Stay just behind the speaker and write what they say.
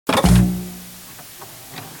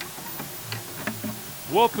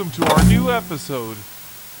Welcome to our new episode.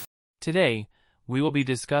 Today, we will be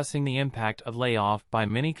discussing the impact of layoff by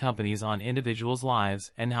many companies on individuals'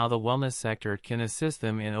 lives and how the wellness sector can assist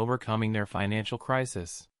them in overcoming their financial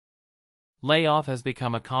crisis. Layoff has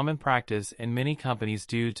become a common practice in many companies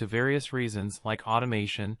due to various reasons like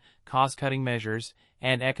automation, cost-cutting measures,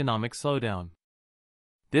 and economic slowdown.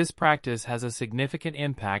 This practice has a significant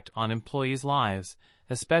impact on employees' lives,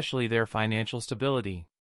 especially their financial stability.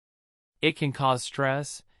 It can cause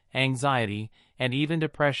stress, anxiety, and even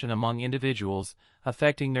depression among individuals,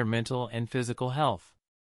 affecting their mental and physical health.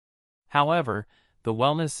 However, the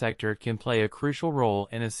wellness sector can play a crucial role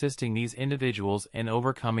in assisting these individuals in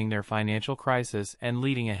overcoming their financial crisis and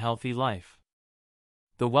leading a healthy life.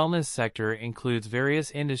 The wellness sector includes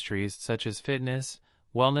various industries such as fitness,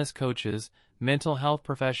 wellness coaches, mental health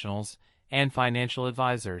professionals, and financial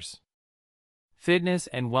advisors. Fitness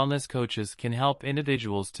and wellness coaches can help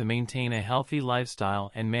individuals to maintain a healthy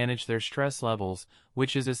lifestyle and manage their stress levels,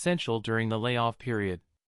 which is essential during the layoff period.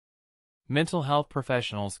 Mental health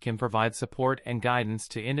professionals can provide support and guidance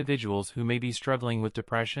to individuals who may be struggling with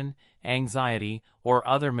depression, anxiety, or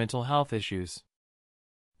other mental health issues.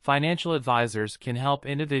 Financial advisors can help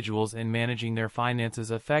individuals in managing their finances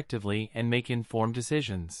effectively and make informed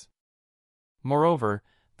decisions. Moreover,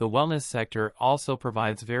 the wellness sector also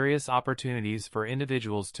provides various opportunities for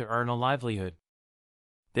individuals to earn a livelihood.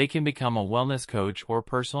 They can become a wellness coach or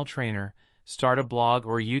personal trainer, start a blog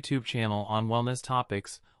or YouTube channel on wellness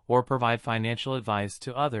topics, or provide financial advice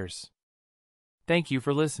to others. Thank you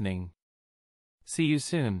for listening. See you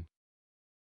soon.